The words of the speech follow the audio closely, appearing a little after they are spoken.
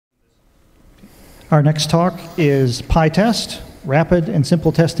Our next talk is pytest, rapid and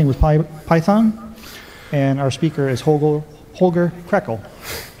simple testing with Python. And our speaker is Holger Krekel.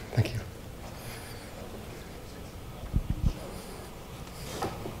 Thank you.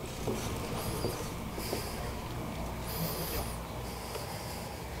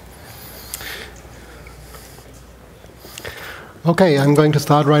 Okay, I'm going to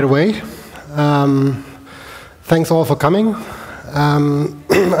start right away. Thanks all for coming.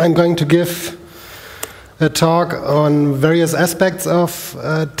 I'm going to give a talk on various aspects of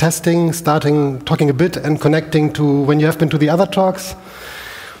testing, talking a bit and connecting to when you have been to the other talks.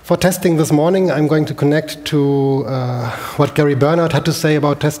 For testing this morning, I'm going to connect to what Gary Bernard had to say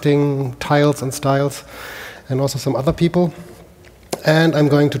about testing tiles and styles, and also some other people. And I'm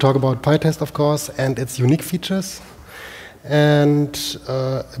going to talk about pytest, of course, and its unique features, and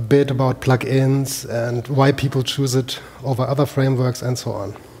a bit about plugins and why people choose it over other frameworks and so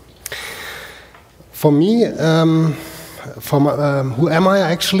on. For me, who am I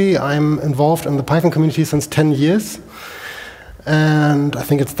actually? I'm involved in the Python community since 10 years. And I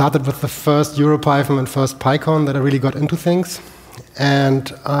think it started with the first EuroPython and first PyCon that I really got into things.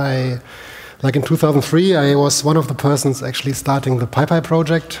 And like in 2003, I was one of the persons actually starting the py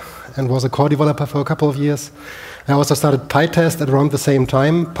project and was a core developer for a couple of years. I also started pytest at around the same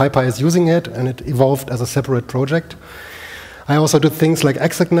time. py is using it, and it evolved as a separate project. I also did things like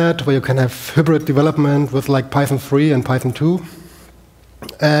ExecNet, where you can have hybrid development with like Python 3 and Python 2.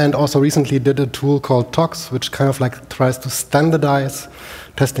 And also recently did a tool called Tox, which kind of like tries to standardize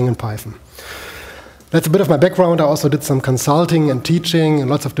testing in Python. That's a bit of my background. I also did some consulting and teaching and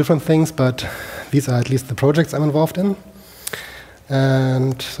lots of different things, but these are at least the projects I'm involved in.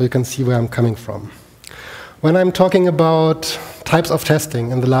 And so you can see where I'm coming from. When I'm talking about types of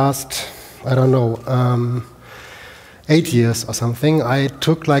testing in the last, I don't know, 8 years or something, I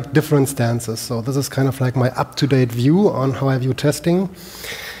took like different stances. So this is kind of like my up-to-date view on how I view testing.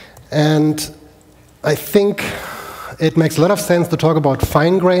 And I think it makes a lot of sense to talk about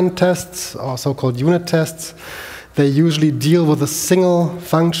fine-grained tests, or so-called unit tests. They usually deal with a single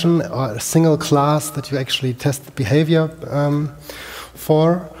function or a single class that you actually test the behavior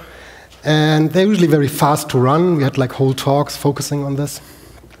for. And they're usually very fast to run. We had like whole talks focusing on this.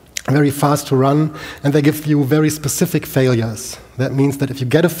 Very fast to run, and they give you very specific failures. That means that if you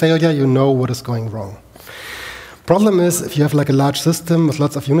get a failure, you know what is going wrong. Problem is, if you have like a large system with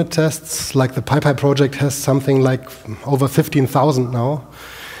lots of unit tests, like the py project has something like over 15,000 now,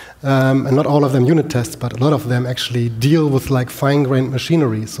 and not all of them unit tests, but a lot of them actually deal with like fine-grained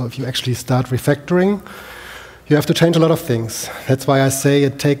machinery. So if you actually start refactoring, you have to change a lot of things. That's why I say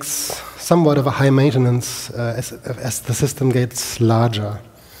it takes somewhat of a high maintenance as the system gets larger.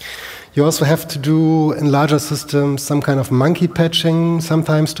 You also have to do, in larger systems, some kind of monkey patching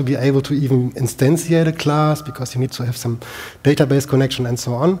sometimes to be able to even instantiate a class, because you need to have some database connection and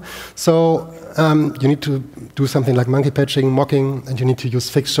so on. So you need to do something like monkey patching, mocking, and you need to use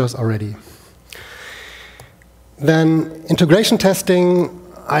fixtures already. Then integration testing,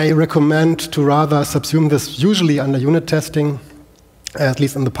 I recommend to rather subsume this usually under unit testing, at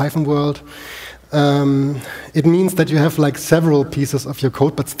least in the Python world. It means that you have like several pieces of your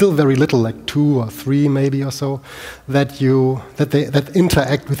code, but still very little, like 2 or 3 maybe or so, that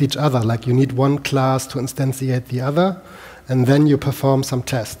interact with each other. Like you need one class to instantiate the other, and then you perform some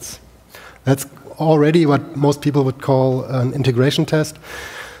tests. That's already what most people would call an integration test.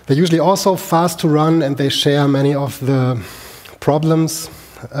 They're usually also fast to run, and they share many of the problems,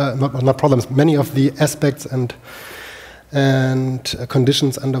 not problems, many of the aspects and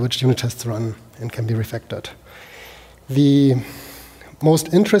conditions under which unit tests run and can be refactored. The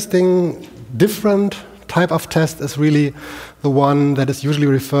most interesting, different type of test is really the one that is usually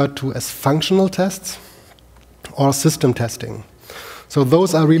referred to as functional tests or system testing. So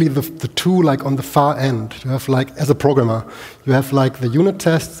those are really the two like on the far end. You have like, as a programmer, you have like the unit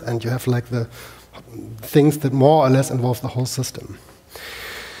tests, and you have like the things that more or less involve the whole system.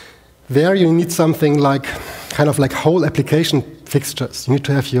 There you need something like kind of like whole application fixtures. You need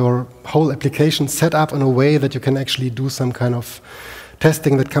to have your whole application set up in a way that you can actually do some kind of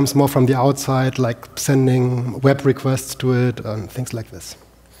testing that comes more from the outside, like sending web requests to it and things like this.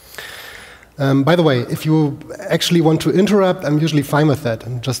 By the way, if you actually want to interrupt, I'm usually fine with that,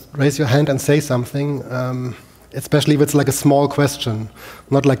 and just raise your hand and say something, especially if it's like a small question,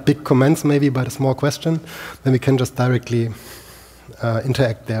 not like big comments maybe, but a small question, then we can just directly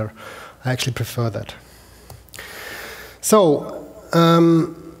interact there. I actually prefer that. So,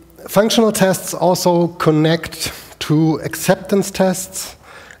 functional tests also connect to acceptance tests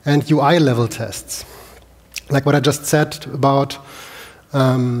and UI level tests. Like what I just said about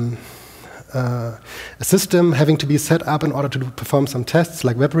a system having to be set up in order to perform some tests,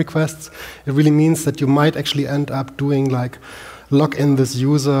 like web requests. It really means that you might actually end up doing like log in this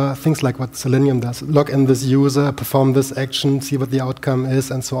user, things like what Selenium does, log in this user, perform this action, see what the outcome is,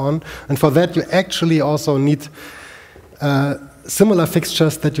 and so on. And for that, you actually also need similar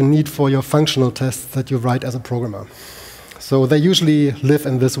fixtures that you need for your functional tests that you write as a programmer. So they usually live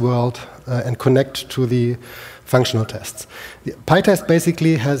in this world and connect to the functional tests. The PyTest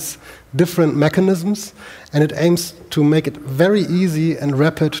basically has different mechanisms, and it aims to make it very easy and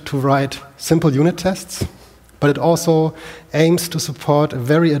rapid to write simple unit tests, but it also aims to support a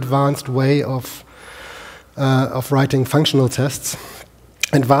very advanced way of writing functional tests.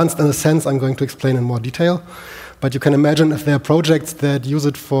 Advanced in a sense I'm going to explain in more detail, but you can imagine if there are projects that use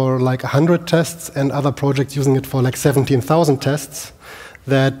it for like 100 tests and other projects using it for like 17,000 tests,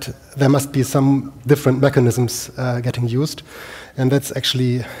 that there must be some different mechanisms getting used. And that's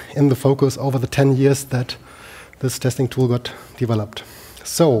actually in the focus over the 10 years that this testing tool got developed.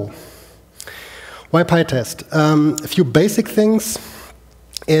 So, why PyTest? A few basic things.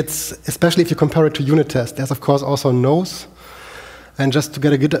 It's, especially if you compare it to unit tests, there's of course also nose. And just to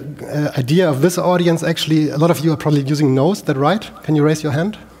get a good idea of this audience, actually, a lot of you are probably using nose, is that right? Can you raise your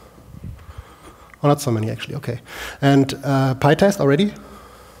hand? Oh, not so many, actually, okay. And PyTest already?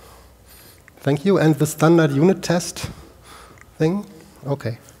 Thank you. And the standard unit test thing?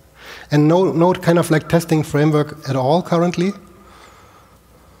 Okay. And no kind of like testing framework at all currently?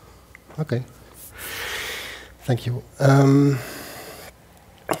 Okay. Thank you.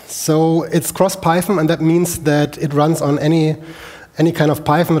 So it's cross-Python, and that means that it runs on any kind of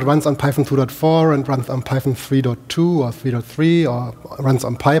Python. It runs on Python 2.4 and runs on Python 3.2 or 3.3 or runs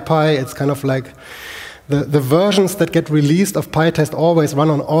on py. It's kind of like the versions that get released of PyTest always run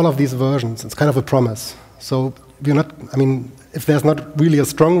on all of these versions. It's kind of a promise. So we're not, I mean, if there's not really a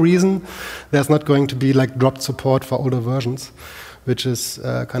strong reason, there's not going to be like dropped support for older versions, which is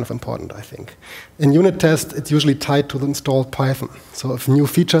kind of important, I think. In unit test, it's usually tied to the installed Python. So if new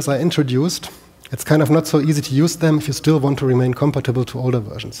features are introduced, it's kind of not so easy to use them if you still want to remain compatible to older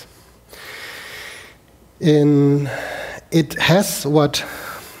versions. It has what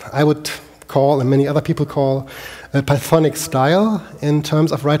I would call, and many other people call, a Pythonic style in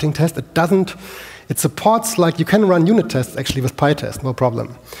terms of writing tests. It supports, like, you can run unit tests actually with PyTest, no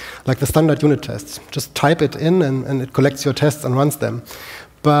problem. Like the standard unit tests. Just type it in and it collects your tests and runs them.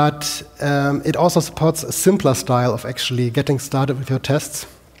 But it also supports a simpler style of actually getting started with your tests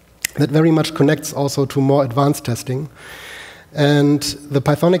that very much connects also to more advanced testing. And the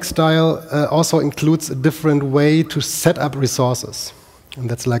Pythonic style also includes a different way to set up resources. And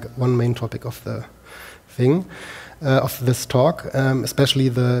that's like one main topic of the thing. Of this talk, especially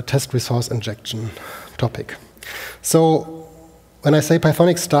the test resource injection topic. So when I say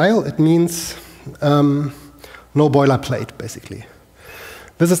Pythonic style, it means no boilerplate, basically.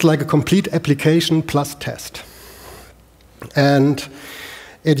 This is like a complete application plus test. And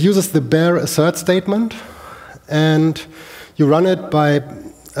it uses the bare assert statement, and you run it by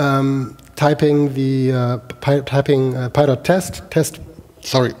typing the py.test,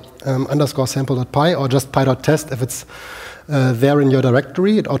 underscore sample.py, or just py.test if it's there in your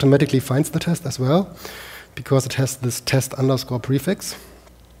directory. It automatically finds the test as well, because it has this test underscore prefix.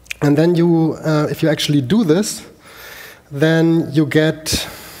 And then you, if you actually do this, then you get,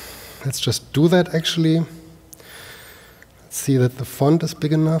 let's just do that actually. Let's see that the font is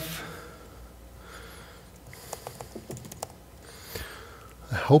big enough.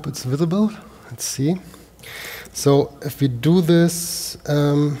 I hope it's visible. Let's see. So if we do this,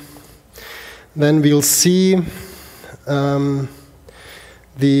 then we'll see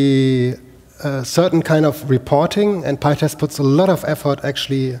the certain kind of reporting, and PyTest puts a lot of effort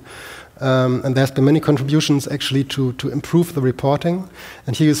actually, and there's been many contributions actually to improve the reporting.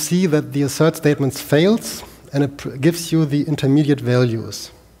 And here you see that the assert statements fails, and it gives you the intermediate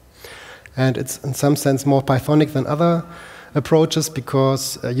values. And it's in some sense more Pythonic than other approaches,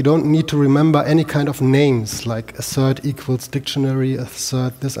 because you don't need to remember any kind of names like assert equals dictionary,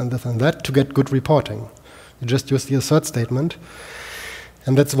 assert this and this and that to get good reporting. You just use the assert statement.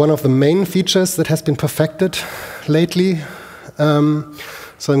 And that's one of the main features that has been perfected lately.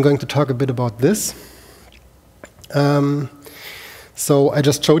 So I'm going to talk a bit about this. So I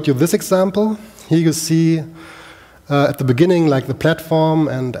just showed you this example. Here you see at the beginning, like the platform,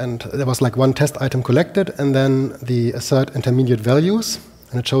 and there was like one test item collected, and then the assert intermediate values,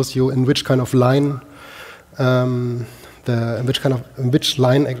 and it shows you in which kind of line, in which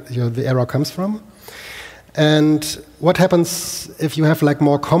line the error comes from. And what happens if you have like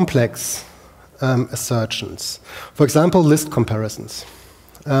more complex assertions? For example, list comparisons.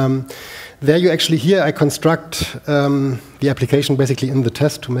 There you actually, here I construct the application basically in the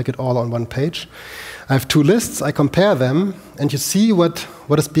test to make it all on one page. I have two lists, I compare them, and you see what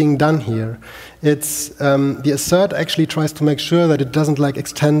is being done here. It's the assert actually tries to make sure that it doesn't like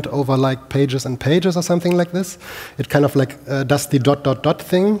extend over like pages and pages or something like this. It kind of like does the ...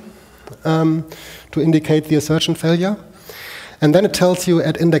 thing to indicate the assertion failure. And then it tells you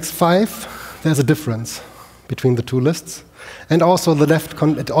at index 5 there's a difference between the two lists. And also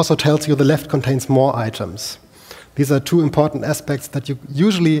it also tells you the left contains more items. These are two important aspects that you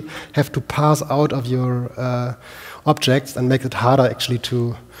usually have to pass out of your objects and make it harder actually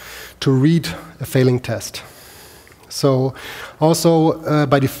to read a failing test. So also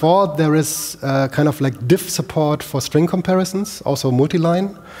by default there is kind of like diff support for string comparisons, also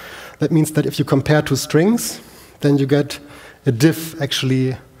multi-line. That means that if you compare two strings, then you get a diff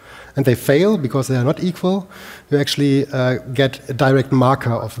actually, and they fail because they are not equal. You actually get a direct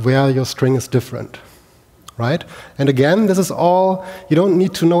marker of where your string is different. Right? And again, this is all, you don't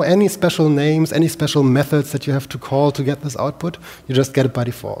need to know any special names, any special methods that you have to call to get this output. You just get it by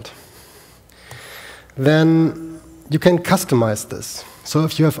default. Then you can customize this. So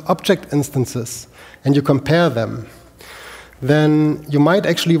if you have object instances and you compare them, then you might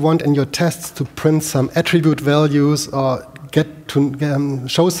actually want in your tests to print some attribute values or get to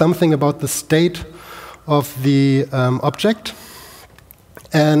show something about the state of the object.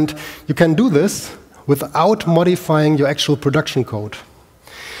 And you can do this without modifying your actual production code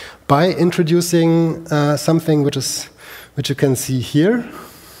by introducing something which you can see here.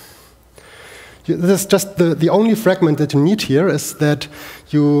 This is just the only fragment that you need here is that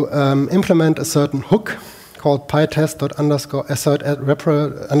you implement a certain hook called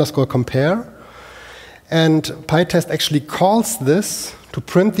pytest.assert_compare, and pytest actually calls this to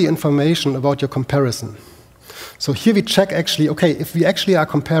print the information about your comparison. So here we check actually, okay, if we actually are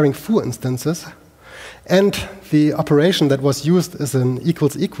comparing foo instances, and the operation that was used is an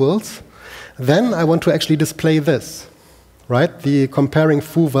equals equals, then I want to actually display this, right? The comparing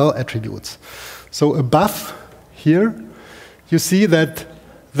foo val attributes. So above here, you see that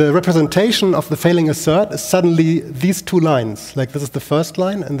the representation of the failing assert is suddenly these two lines. Like this is the first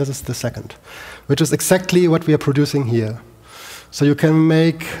line and this is the second, which is exactly what we are producing here. So you can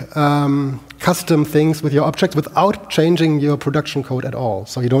make custom things with your objects without changing your production code at all.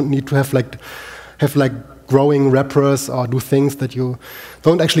 So you don't need to have like growing wrappers or do things that you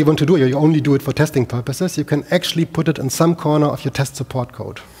don't actually want to do. You only do it for testing purposes. You can actually put it in some corner of your test support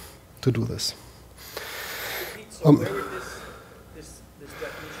code to do this. So where would this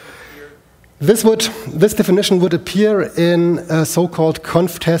definition appear? This definition would appear in a so-called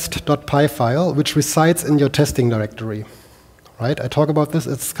conftest.py file, which resides in your testing directory. Right? I talk about this.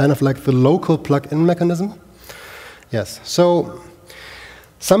 It's kind of like the local plug-in mechanism. Yes. So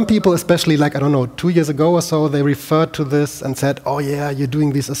some people, especially like, I don't know, 2 years ago or so, they referred to this and said, oh yeah, you're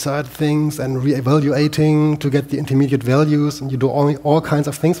doing these assert things and re-evaluating to get the intermediate values, and you do all kinds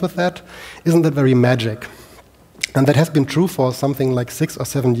of things with that. Isn't that very magic? And that has been true for something like 6 or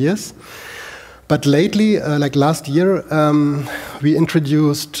 7 years. But lately, like last year, we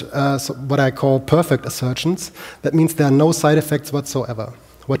introduced what I call perfect assertions. That means there are no side effects whatsoever.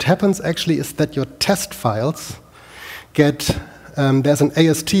 What happens actually is that your test files get there's an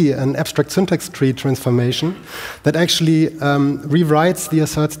AST, an abstract syntax tree transformation, that actually rewrites the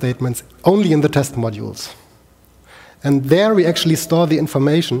assert statements only in the test modules. And there we actually store the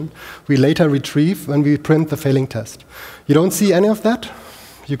information we later retrieve when we print the failing test. You don't see any of that.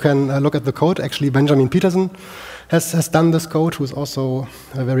 You can look at the code. Actually, Benjamin Peterson has done this code, who's also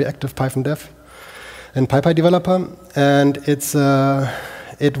a very active Python dev and PyPy developer. And it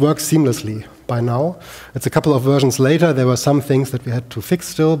works seamlessly by now. It's a couple of versions later. There were some things that we had to fix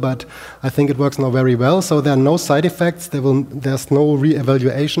still, but I think it works now very well. So there are no side effects. There's no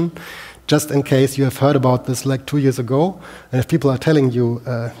re-evaluation. Just in case you have heard about this like 2 years ago, and if people are telling you,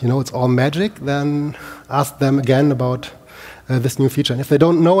 it's all magic, then ask them again about this new feature. And if they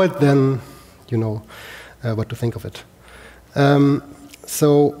don't know it, then you know what to think of it.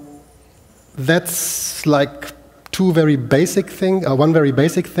 So that's like one very basic thing,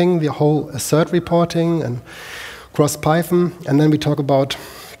 the whole assert reporting and cross Python, and then we talk about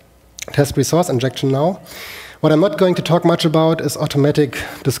test resource injection now. What I'm not going to talk much about is automatic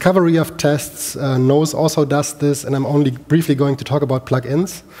discovery of tests. Nose also does this, and I'm only briefly going to talk about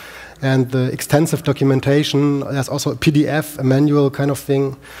plugins and the extensive documentation. There's also a PDF, a manual kind of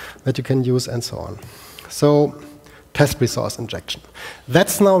thing that you can use, and so on. So, test resource injection.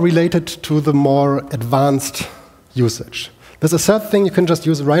 That's now related to the more advanced usage. This assert thing, you can just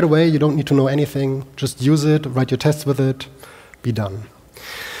use it right away. You don't need to know anything. Just use it, write your tests with it, be done.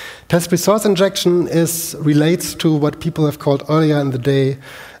 Test resource injection relates to what people have called earlier in the day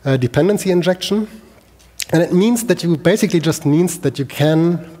dependency injection. And it means that you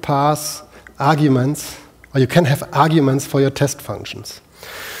can pass arguments, or you can have arguments for your test functions.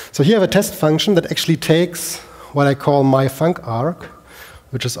 So here I have a test function that actually takes what I call my func_arg,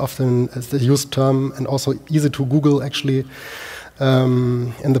 which is often the used term and also easy to Google actually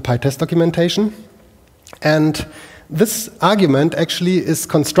in the pytest documentation. And this argument actually is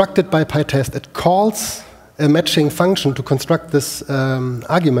constructed by pytest. It calls a matching function to construct this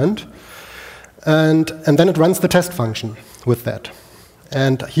argument, and then it runs the test function with that.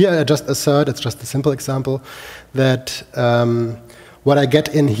 And here I just assert, it's just a simple example, that what I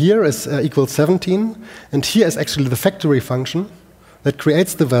get in here is equals 17, and here is actually the factory function that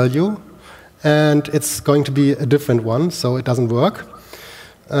creates the value, and it's going to be a different one, so it doesn't work.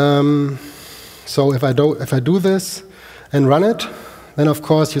 So if I do this and run it, then of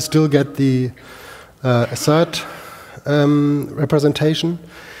course you still get the assert representation,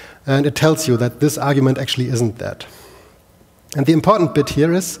 and it tells you that this argument actually isn't that. And the important bit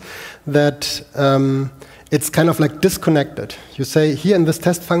here is that it's kind of like disconnected. You say, here in this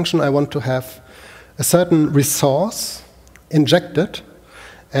test function, I want to have a certain resource injected,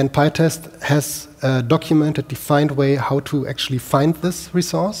 and pytest has a documented, defined way how to actually find this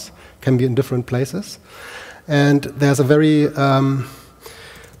resource. Can be in different places. And there's a very,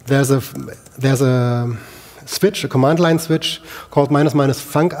 there's a switch, a command line switch called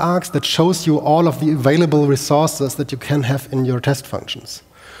 --func_args that shows you all of the available resources that you can have in your test functions.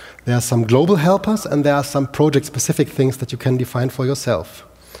 There are some global helpers, and there are some project-specific things that you can define for yourself.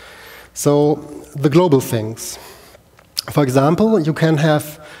 So the global things. For example, you can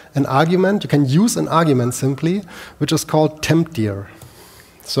have an argument, you can use an argument simply, which is called tempdir.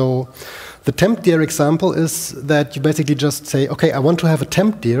 So the tempdir example is that you basically just say, okay, I want to have a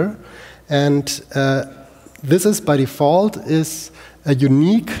tempdir, and this is by default is a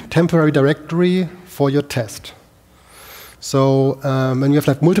unique temporary directory for your test. So when you have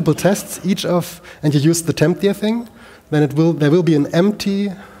like multiple tests, and you use the tempdir thing, then there will be an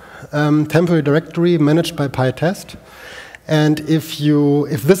empty temporary directory managed by pytest. And if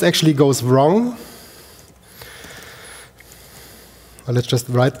this actually goes wrong, well, let's just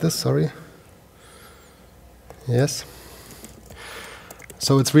write this. Sorry. Yes.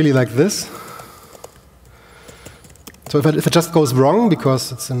 So it's really like this. So if it just goes wrong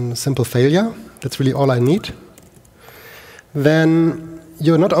because it's a simple failure, that's really all I need. Then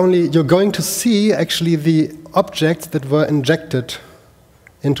you're going to see actually the objects that were injected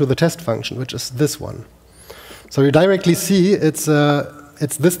into the test function, which is this one. So you directly see it's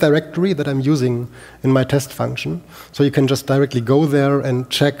this directory that I'm using in my test function. So you can just directly go there and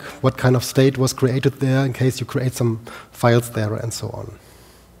check what kind of state was created there in case you create some files there and so on.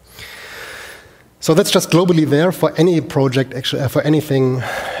 So that's just globally there for any project, actually, for anything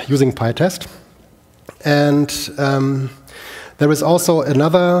using pytest. And there is also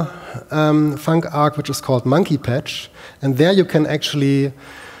another func_arg which is called monkey patch, and there you can actually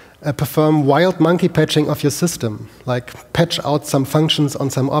perform wild monkey patching of your system, like patch out some functions on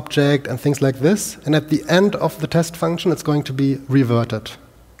some object and things like this, and at the end of the test function it's going to be reverted.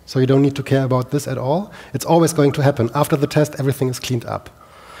 So you don't need to care about this at all. It's always going to happen. After the test, everything is cleaned up.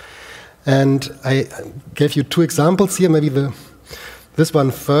 And I gave you two examples here, maybe this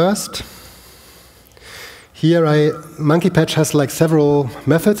one first. Here, monkey patch has like several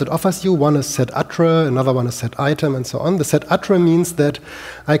methods it offers you. One is setAttrib, another one is setItem, and so on. The setAttrib means that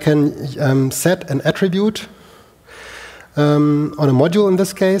I can set an attribute on a module in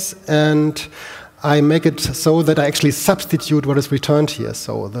this case, and I make it so that I actually substitute what is returned here.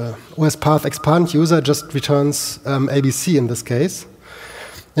 So the OS path expand user just returns ABC in this case.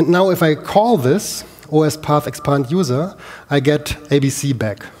 And now if I call this OS path expand user, I get ABC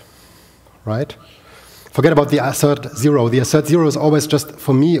back, right? Forget about the assert 0. The assert 0 is always just,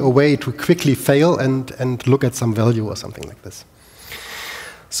 for me, a way to quickly fail and look at some value or something like this.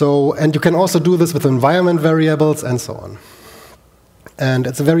 So, and you can also do this with environment variables and so on. And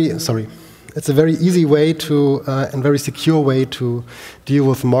it's a very easy way to, and very secure way to deal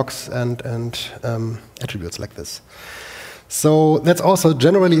with mocks and attributes like this. So that's also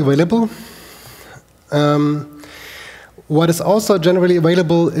generally available. What is also generally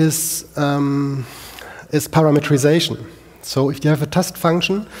available is parameterization. So if you have a test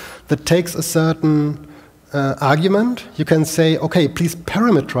function that takes a certain argument, you can say, okay, please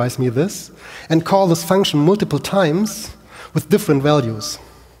parameterize me this, and call this function multiple times with different values,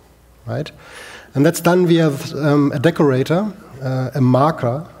 right? And that's done via a decorator, a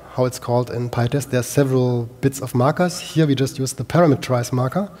marker, how it's called in pytest. There are several bits of markers. Here we just use the parameterized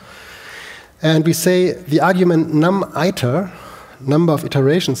marker. And we say the argument num_iter, number of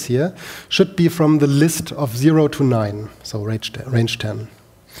iterations here, should be from the list of 0 to 9, so range 10.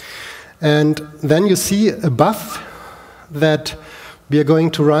 And then you see above that we are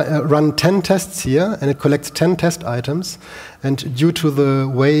going to run 10 tests here, and it collects 10 test items. And due to the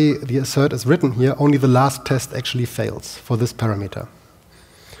way the assert is written here, only the last test actually fails for this parameter.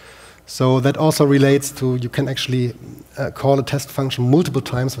 So that also relates to, you can actually call a test function multiple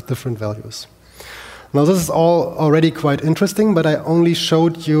times with different values. Now this is all already quite interesting, but I only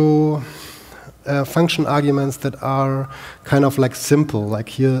showed you function arguments that are kind of like simple, like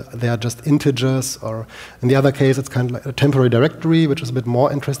here they are just integers, or in the other case it's kind of like a temporary directory, which is a bit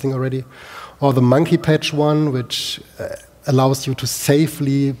more interesting already, or the monkey patch one, which allows you to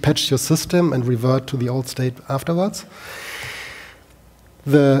safely patch your system and revert to the old state afterwards.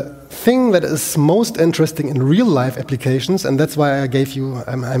 The thing that is most interesting in real-life applications, and that's why I gave you,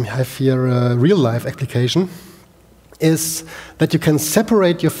 I have here a real-life application, is that you can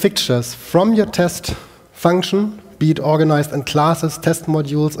separate your fixtures from your test function, be it organized in classes, test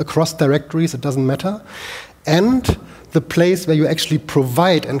modules, across directories, it doesn't matter, and the place where you actually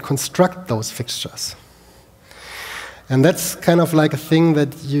provide and construct those fixtures. And that's kind of like a thing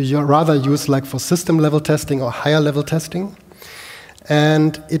that you rather use like for system-level testing or higher-level testing.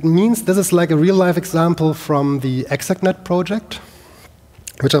 And it means this is like a real-life example from the ExacNet project,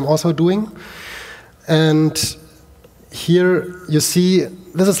 which I'm also doing. And here you see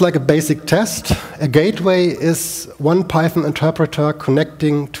this is like a basic test. A gateway is one Python interpreter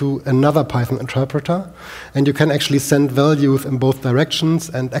connecting to another Python interpreter. And you can actually send values in both directions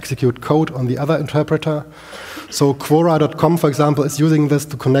and execute code on the other interpreter. So Quora.com, for example, is using this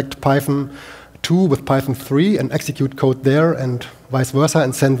to connect Python 2 with Python 3 and execute code there and vice versa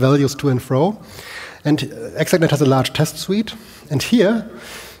and send values to and fro. And ExacNet has a large test suite. And here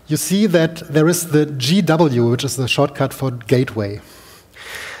you see that there is the GW, which is the shortcut for gateway.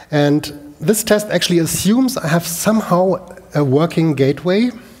 And this test actually assumes I have somehow a working gateway.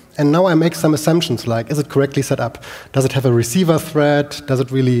 And now I make some assumptions like, is it correctly set up? Does it have a receiver thread? Does it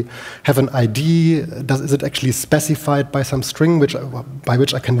really have an ID? Is it actually specified by some string by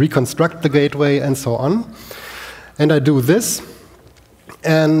which I can reconstruct the gateway and so on? And I do this.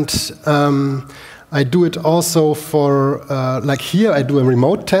 And I do it also for, like here, I do a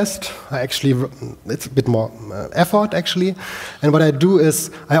remote test. It's a bit more effort actually. And what I do is,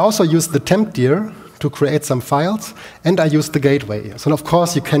 I also use the tempdir to create some files, and I use the gateway. So of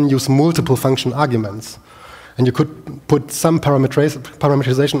course you can use multiple function arguments, and you could put some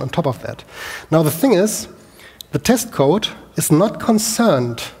parameterization on top of that. Now the thing is, the test code is not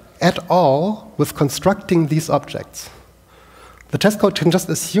concerned at all with constructing these objects. The test code can just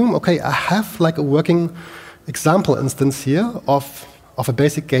assume, okay, I have like a working example instance here of a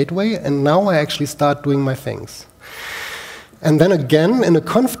basic gateway, and now I actually start doing my things. And then again, in a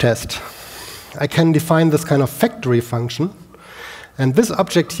conf test, I can define this kind of factory function. And this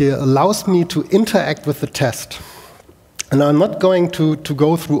object here allows me to interact with the test. And I'm not going to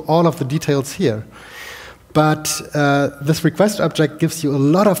go through all of the details here. But this request object gives you a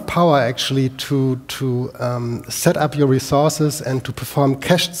lot of power, actually, to set up your resources and to perform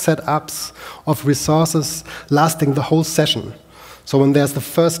cached setups of resources lasting the whole session. So when there's the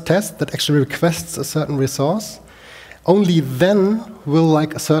first test that actually requests a certain resource, only then will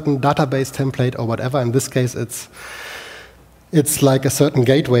like a certain database template or whatever, in this case it's like a certain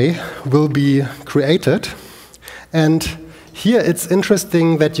gateway, will be created. And here it's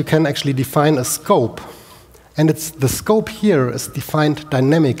interesting that you can actually define a scope. And the scope here is defined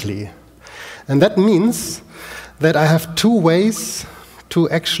dynamically. And that means that I have two ways to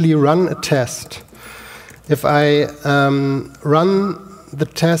actually run a test. If I run the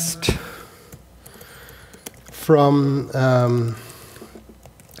test from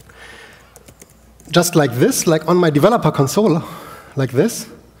just like this, like on my developer console, like this,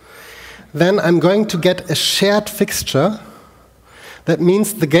 then I'm going to get a shared fixture. That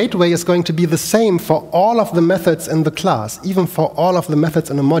means the gateway is going to be the same for all of the methods in the class, even for all of the methods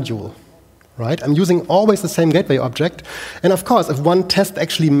in a module. Right? I'm using always the same gateway object. And of course, if one test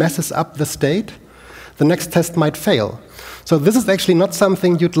actually messes up the state, the next test might fail. So this is actually not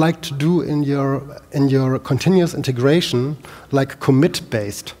something you'd like to do in your continuous integration, like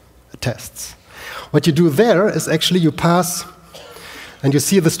commit-based tests. What you do there is actually you pass, and you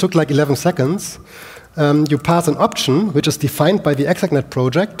see this took like 11 seconds, you pass an option, which is defined by the ExacNet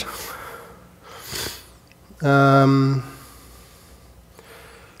project. Let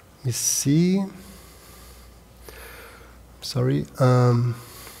me see. Sorry.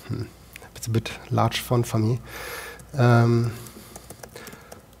 It's a bit large font for me.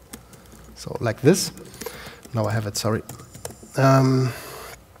 So like this. Now I have it, sorry.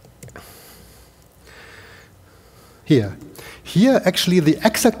 Here, actually, the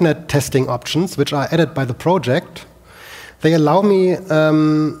ExactNet testing options, which are added by the project, they allow me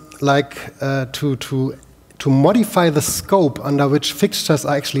to modify the scope under which fixtures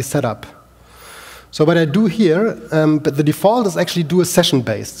are actually set up. So what I do here, but the default is actually do a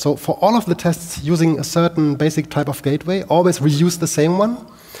session-based. So for all of the tests using a certain basic type of gateway, always reuse the same one.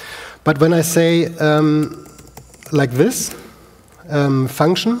 But when I say like this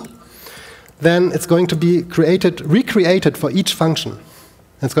function, then it's going to be recreated for each function.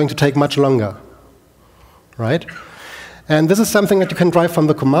 It's going to take much longer, right? And this is something that you can drive from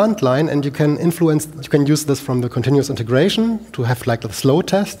the command line, and you can use this from the continuous integration to have like the slow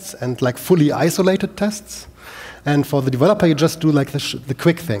tests and like fully isolated tests. And for the developer, you just do like the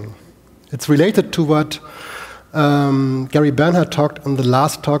quick thing. It's related to what Gary Bernhardt talked on the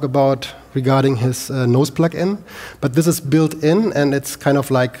last talk about regarding his nose plugin, but this is built in, and it's kind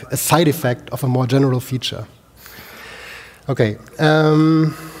of like a side effect of a more general feature. Okay,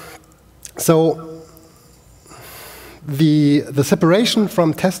 so the separation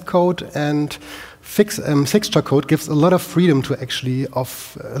from test code and fixture code gives a lot of freedom to actually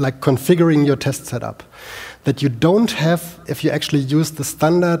like configuring your test setup that you don't have if you actually use the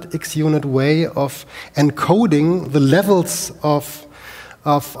standard XUnit way of encoding the levels of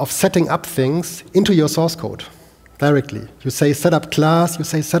setting up things into your source code directly. You say setup class, you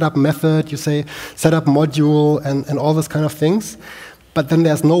say setup method, you say setup module, and all those kind of things. But then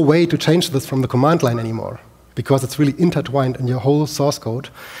there's no way to change this from the command line anymore because it's really intertwined in your whole source code.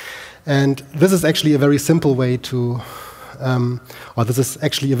 And this is actually a very simple way to, or this is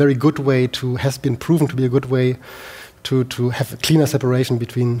actually a very good way to, has been proven to be a good way to have a cleaner separation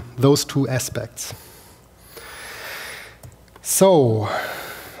between those two aspects. So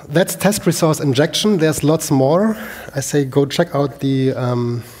that's test resource injection. There's lots more. I say go check out the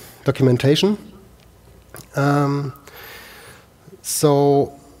documentation.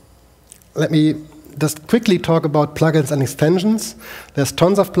 So let me just quickly talk about plugins and extensions. There's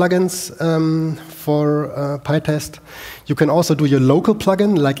tons of plugins for pytest. You can also do your local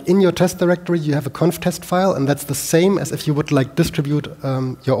plugin, like in your test directory, you have a conf test file, and that's the same as if you would like distribute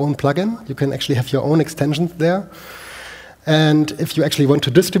your own plugin. You can actually have your own extensions there. And if you actually want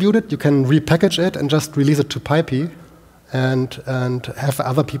to distribute it, you can repackage it and just release it to py and have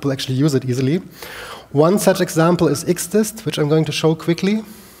other people actually use it easily. One such example is pytest, which I'm going to show quickly.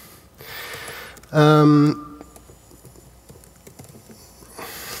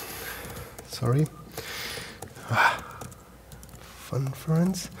 Sorry.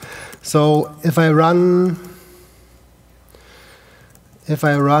 Conference. So if I run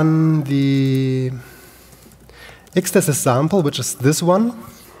the pytest example, which is this one,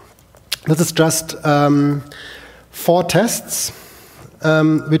 this is just 4 tests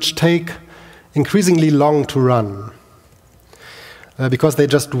which take increasingly long to run because they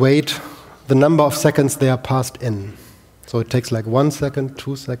just wait the number of seconds they are passed in. So it takes like 1 second,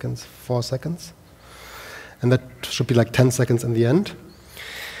 2 seconds, 4 seconds. And that should be like 10 seconds in the end.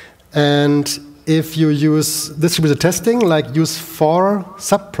 And if you use distributed testing, like use 4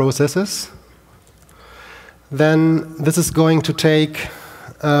 sub-processes, then this is going to take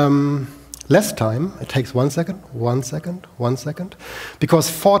less time. It takes 1 second, 1 second, 1 second, because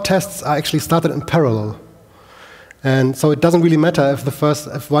 4 tests are actually started in parallel. And so it doesn't really matter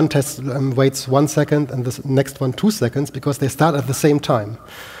if one test waits 1 second and the next one 2 seconds, because they start at the same time.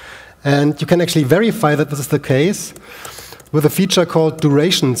 And you can actually verify that this is the case with a feature called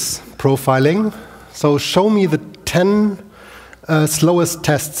durations profiling. So show me the 10 slowest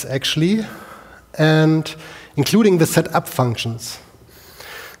tests actually, and including the setup functions.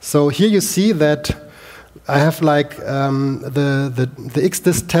 So here you see that I have like the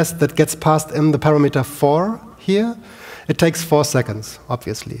pytest test that gets passed in the parameter 4 here. It takes 4 seconds,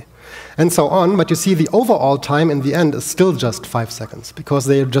 obviously. And so on, but you see the overall time in the end is still just 5 seconds because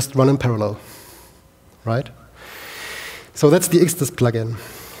they just run in parallel, right? So that's the pytest plugin.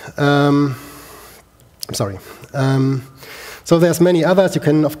 I'm sorry. So there's many others. You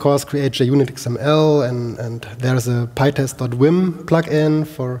can, of course, create JUnit XML, and there's a pytest.wim plugin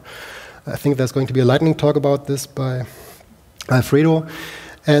for, I think there's going to be a lightning talk about this by Alfredo.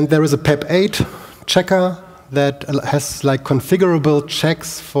 And there is a pep8 checker that has like configurable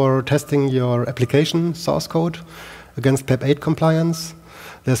checks for testing your application source code against pep8 compliance.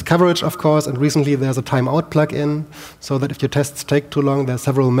 There's coverage, of course, and recently there's a timeout plugin, so that if your tests take too long, there are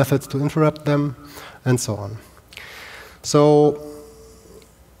several methods to interrupt them, and so on. So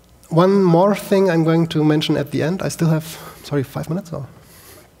one more thing I'm going to mention at the end. I still have, sorry, 5 minutes? Or?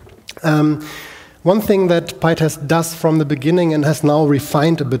 One thing that PyTest does from the beginning and has now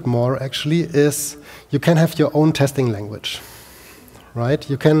refined a bit more, actually, is you can have your own testing language, right?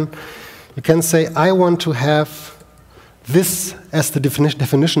 You can say, I want to have this as the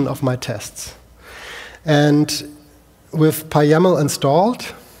definition of my tests. And with PyYAML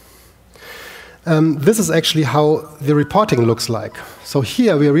installed, this is actually how the reporting looks like. So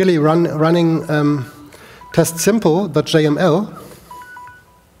here we're really running testsimple.yml.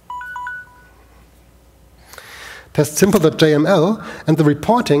 testsimple.yml, and the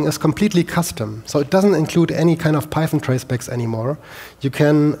reporting is completely custom. So it doesn't include any kind of Python tracebacks anymore. You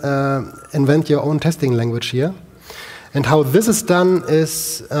can invent your own testing language here. And how this is done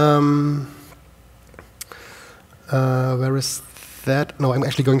is, where is that? No, I'm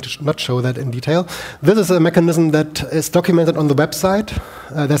actually going to not show that in detail. This is a mechanism that is documented on the website.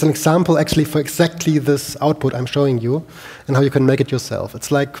 There's an example actually for exactly this output I'm showing you and how you can make it yourself.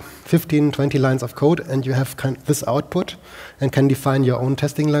 It's like 15, 20 lines of code, and you have this output and can define your own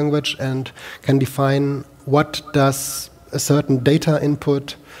testing language and can define what does a certain data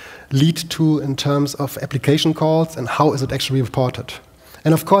input lead to in terms of application calls and how is it actually reported.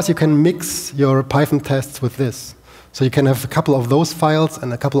 And of course, you can mix your Python tests with this. So you can have a couple of those files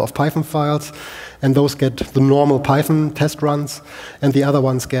and a couple of Python files, and those get the normal Python test runs, and the other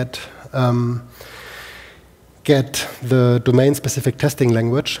ones get the domain-specific testing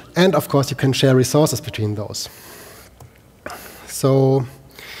language. And of course, you can share resources between those. So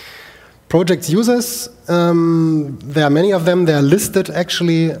project users, there are many of them. They are listed,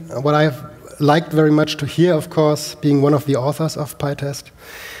 actually. What I've liked very much to hear, of course, being one of the authors of PyTest,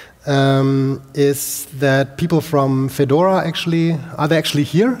 is that people from Fedora actually, are they actually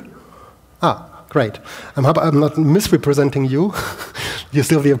here? Ah, great. I hope I'm not misrepresenting you. You're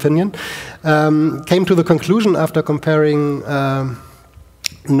still the opinion. Came to the conclusion after comparing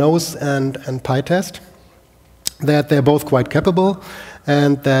Nose and PyTest that they're both quite capable,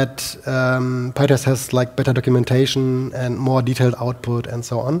 and that PyTest has like better documentation and more detailed output and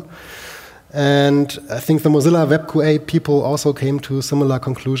so on. And I think the Mozilla WebQA people also came to similar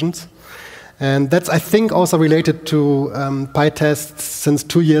conclusions. And that's, I think, also related to PyTest, since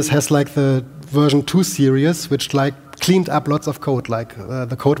 2 years has like the version 2 series, which like cleaned up lots of code. Like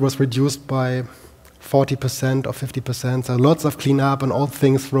the code was reduced by 40% or 50%. So lots of cleanup and old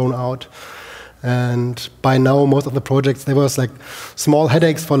things thrown out. And by now, most of the projects, there was like small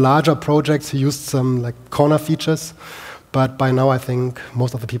headaches for larger projects who used some like corner features. But by now, I think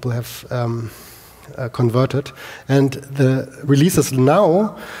most of the people have converted. And the releases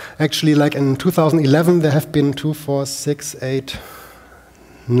now, actually, like in 2011, there have been 2, 4, 6, 8,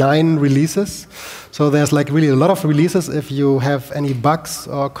 9 releases. So there's like really a lot of releases. If you have any bugs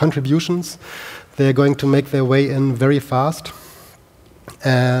or contributions, they're going to make their way in very fast.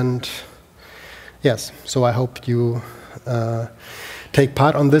 And yes, so I hope you take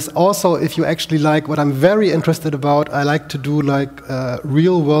part on this. Also, if you actually like what I'm very interested about, I like to do like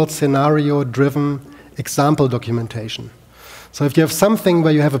real-world scenario-driven example documentation. So if you have something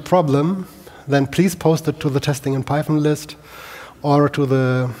where you have a problem, then please post it to the testing in Python list or to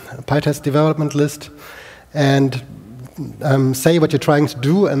the PyTest development list and say what you're trying to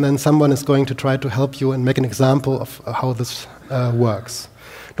do, and then someone is going to try to help you and make an example of how this works.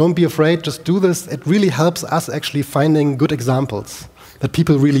 Don't be afraid, just do this. It really helps us actually finding good examples that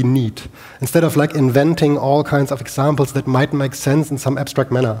people really need, instead of like inventing all kinds of examples that might make sense in some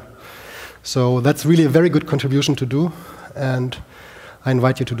abstract manner. So that's really a very good contribution to do, and I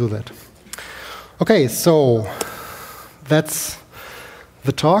invite you to do that. Okay, so that's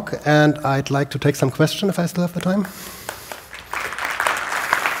the talk, and I'd like to take some questions if I still have the time.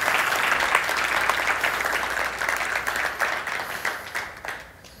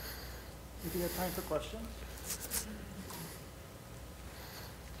 Do you have time for questions?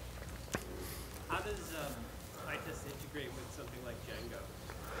 How does PyTest integrate with something like Django?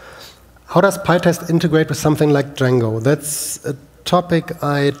 How does PyTest integrate with something like Django? That's a topic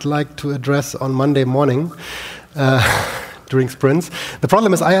I'd like to address on Monday morning during sprints. The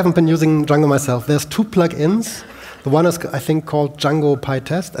problem is I haven't been using Django myself. There's 2 plugins. The one is, I think, called Django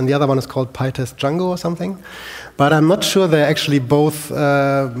PyTest, and the other one is called PyTest Django or something. But I'm not sure they're actually both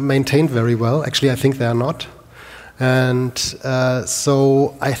maintained very well. Actually, I think they are not. And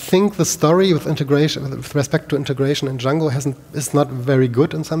so I think the story with integration, with respect to integration in Django, is not very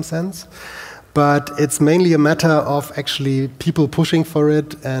good in some sense. But it's mainly a matter of actually people pushing for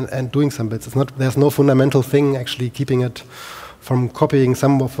it and doing some bits. There's no fundamental thing actually keeping it from copying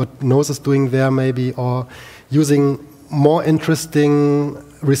some of what Nose is doing there maybe, or using more interesting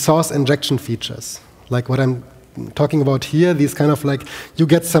resource injection features, like what I'm talking about here, these kind of like, you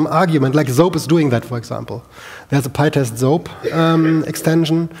get some argument, like Zope is doing that, for example. There's a pytest Zope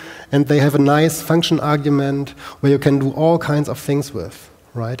extension, and they have a nice function argument where you can do all kinds of things with,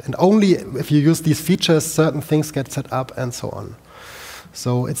 right? And only if you use these features, certain things get set up and so on.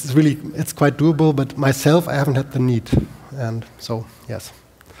 So it's quite doable, but myself, I haven't had the need. And so, yes.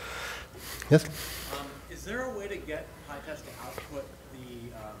 Yes? Is there a way to get pytest to output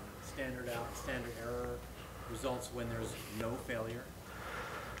the standard error results when there's no failure?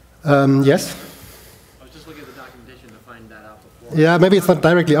 Yes. I was just looking at the documentation to find that out before. Yeah, maybe it's not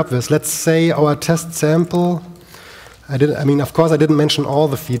directly obvious. Let's say our test sample, of course I didn't mention all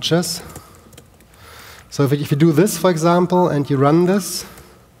the features. So if you do this, for example, and you run this,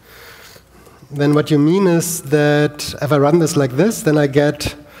 then what you mean is that if I run this like this, then I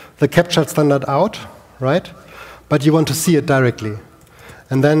get the captured standard out, right? But you want to see it directly.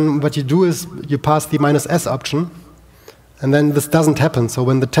 And then what you do is you pass the -s option, and then this doesn't happen. So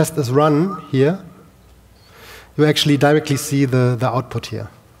when the test is run here, you actually directly see the output here,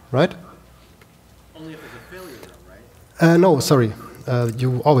 right? Only if there's a failure though, right? No, sorry.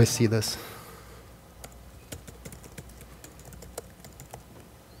 You always see this.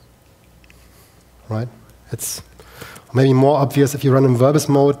 Right? It's maybe more obvious if you run in verbose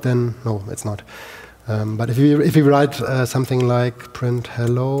mode, then no, it's not. But if you write something like print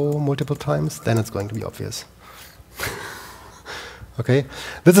hello multiple times, then it's going to be obvious. Okay,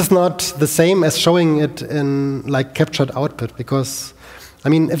 this is not the same as showing it in like captured output, because I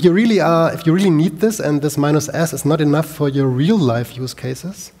mean, if you really need this, and this -s is not enough for your real life use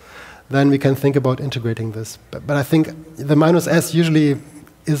cases, then we can think about integrating this. But I think the -s usually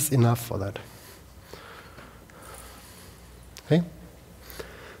is enough for that. Okay.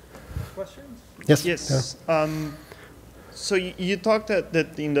 Questions? Yes. Yes. Yeah. So you talked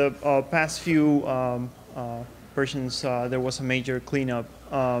that in the past few versions there was a major cleanup.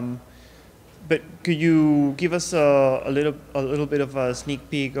 But could you give us a little bit of a sneak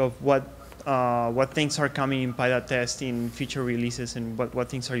peek of what things are coming in py.test in future releases, and what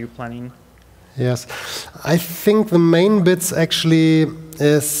things are you planning? Yes, I think the main bits actually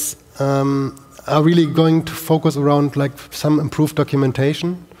are really going to focus around like some improved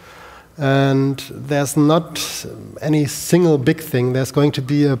documentation. And there's not any single big thing. There's going to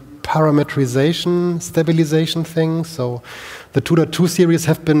be a parameterization, stabilization thing. So the 2.2 series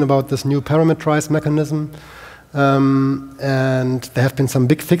have been about this new parameterized mechanism. And there have been some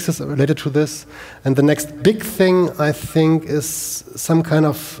big fixes related to this. And the next big thing, I think, is some kind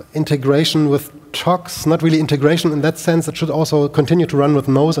of integration with TOCs. Not really integration in that sense. It should also continue to run with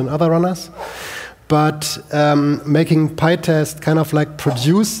nose and other runners. But making pytest kind of like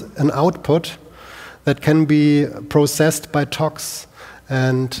produce an output that can be processed by TOCs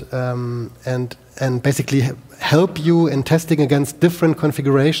and basically help you in testing against different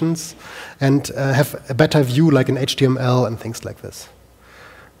configurations and have a better view like in HTML and things like this.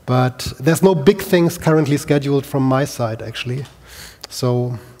 But there's no big things currently scheduled from my side, actually.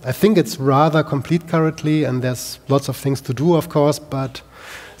 So I think it's rather complete currently, and there's lots of things to do, of course, but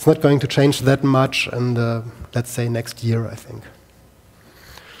it's not going to change that much in the, let's say, next year, I think.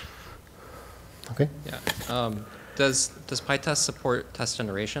 Okay? Yeah. Does pytest support test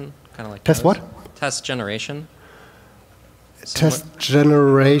generation? Kind of like test Nose? What? Test generation. Test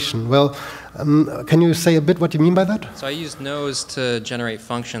generation. Well, can you say a bit what you mean by that? So I use nose to generate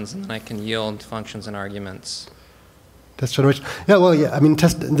functions, and then I can yield functions and arguments. Test generation. Yeah, well, yeah. I mean,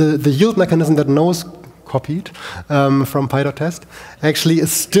 the yield mechanism that nose copied from py.test actually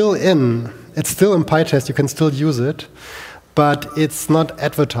is still in. It's still in pytest. You can still use it, but it's not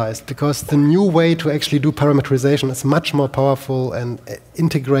advertised because the new way to actually do parameterization is much more powerful and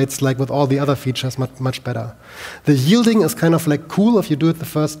integrates like with all the other features much better. The yielding is kind of like cool if you do it the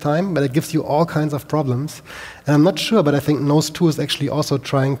first time, but it gives you all kinds of problems. And I'm not sure, but I think Nose 2 is actually also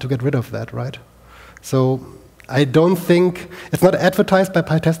trying to get rid of that, right? So I don't think it's not advertised by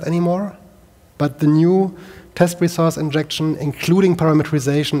pytest anymore, but the new test resource injection, including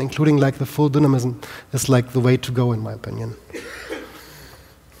parameterization, including like the full dynamism, is like the way to go, in my opinion.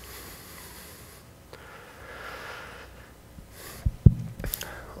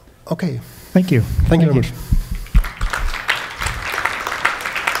 Okay. Thank you. Thank you very much.